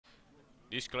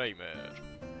Disclaimer.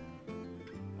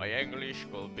 My English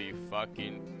could be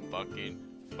fucking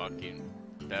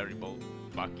terrible,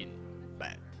 fucking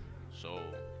bad. So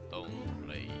don't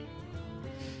play.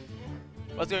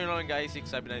 What's going on, guys?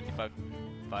 X95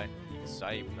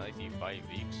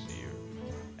 X95X here.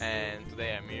 And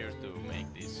today I'm here to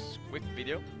make this quick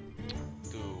video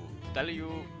to tell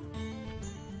you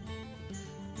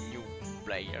new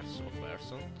players of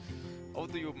Hearthstone how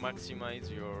do you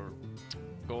maximize your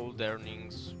gold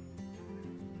earnings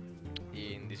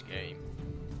in this game.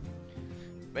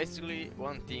 Basically,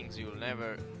 one thing you'll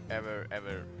never ever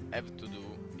have to do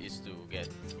is to get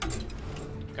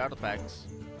card packs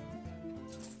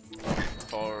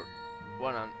for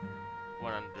 100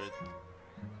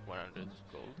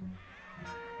 gold.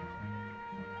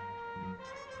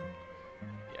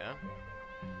 Yeah.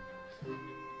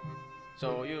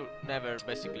 So you never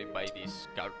basically buy this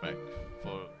card pack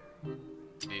for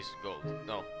this gold.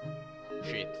 No.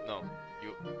 Shit, no.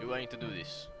 You going to do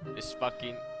this. It's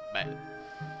fucking bad.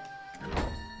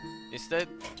 Instead,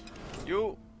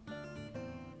 you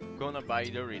gonna buy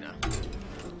the arena.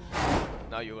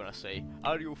 Now you're gonna say,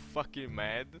 are you fucking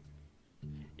mad?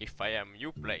 If I am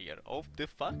new player, of the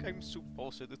fuck I'm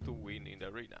supposed to win in the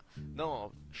arena?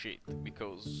 No, shit,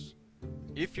 because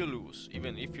if you lose,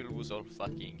 even if you lose all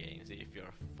fucking games, if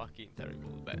you're fucking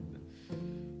terrible bad,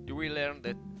 you will learn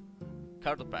that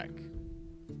card pack.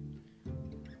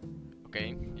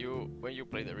 Okay, when you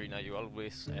play the arena, you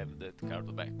always have that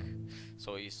card back,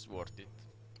 so it's worth it.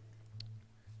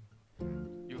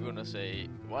 You're gonna say,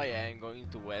 why I'm going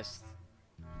to waste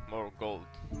more gold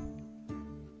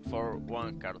for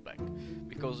one card back?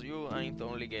 Because you ain't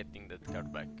only getting that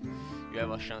card back. You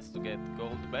have a chance to get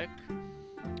gold back,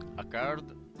 a card,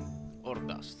 or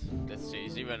dust. That's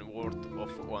is even worth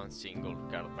of one single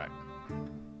card back.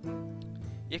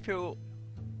 If you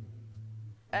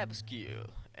have skill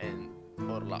and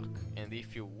or luck, and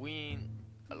if you win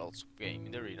a lot of game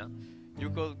in the arena, you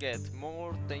could get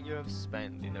more than you have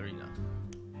spent in the arena.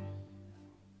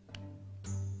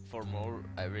 For more,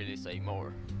 I really say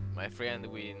more. My friend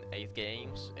win 8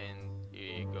 games and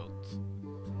he got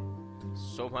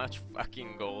so much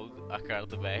fucking gold, a card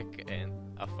back and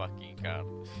a fucking card.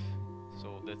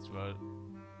 So that's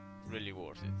really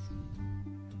worth it.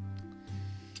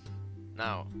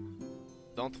 Now,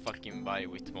 don't fucking buy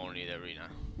with money in the arena.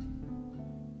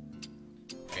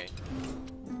 Okay.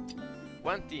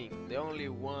 The only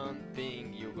one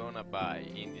thing you're gonna buy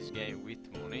in this game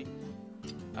with money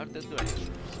are the adventures,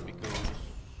 because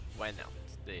why not?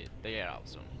 They are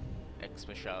awesome.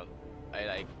 Especially, I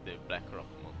like the Black Rock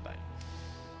Mountain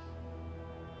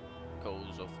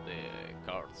because of the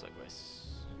cards, I guess.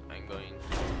 I'm going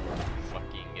to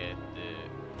fucking get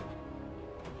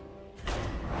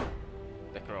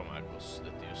the Chromagos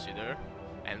that you see there,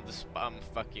 and spam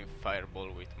fucking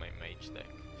Fireball with my mage deck.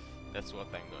 That's what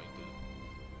I'm going to do.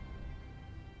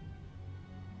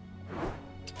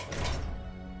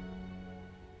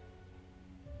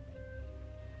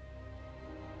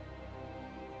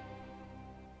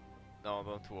 No,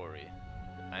 don't worry.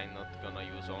 I'm not gonna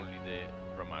use only the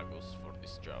Chromagos for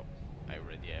this job. I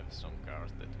already have some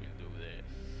cards that will do the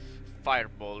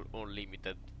Fireball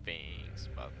unlimited things,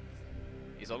 but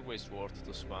it's always worth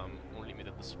to spam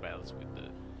unlimited spells with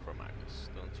the Chromagos,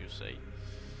 don't you say?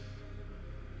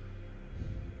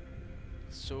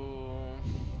 So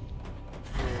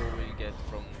you will get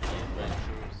from the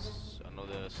adventures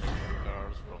another set of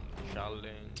cards from the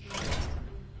challenge,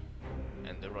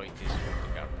 and the Roy is from the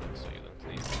card pack, so you don't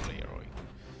need to play a Roy.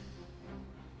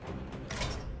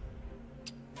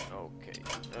 Okay,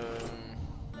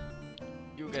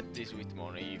 you get this with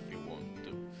money if you want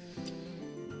to.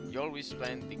 You always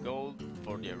spend the gold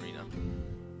for the arena.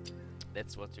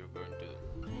 That's what you're going to do.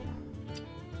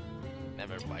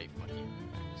 Never buy fucking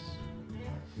packs.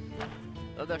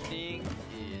 The other thing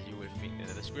is you will find in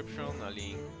the description a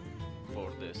link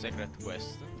for the secret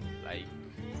quest, like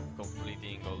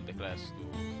completing all the class to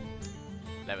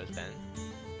level 10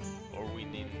 or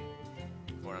winning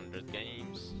 400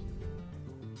 games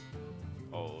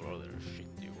or other shit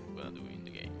you're gonna do in the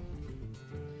game.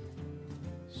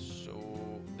 So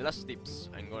the last tips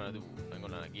I'm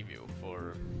gonna give you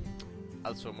for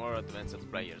also more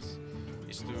advanced players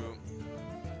is to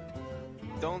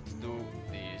don't do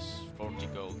these 40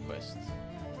 gold quests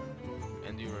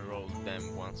and you reroll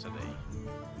them once a day.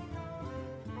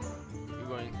 You're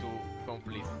going to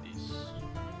complete this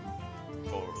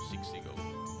for 60 gold.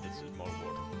 This is more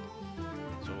worth it.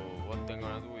 So what I'm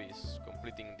gonna do is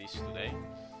completing this today,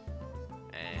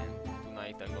 and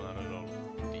tonight I'm gonna reroll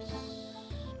this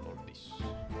or this. I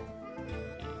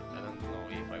don't know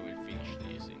if I will finish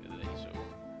this in the day, so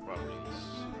probably this.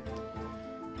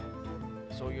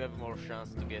 so you have more chance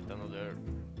to get another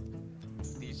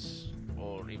this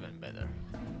or even better.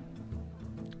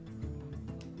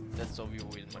 That's how you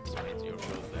will maximize your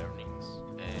gold earnings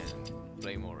and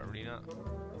play more arena,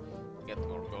 get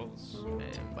more golds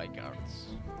and buy cards.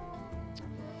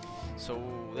 So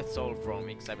that's all from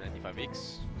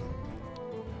X795X.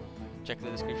 Check the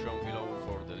description below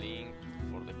for the link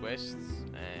for the quests,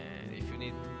 and if you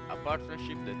need a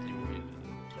partnership that you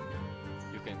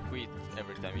can quit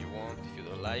every time you want. If you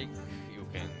don't like, you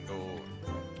can go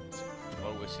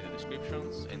always in the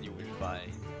descriptions and you will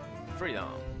find Freedom,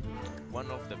 one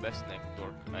of the best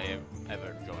network I have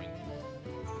ever joined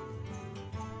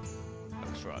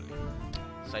actually.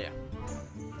 So yeah.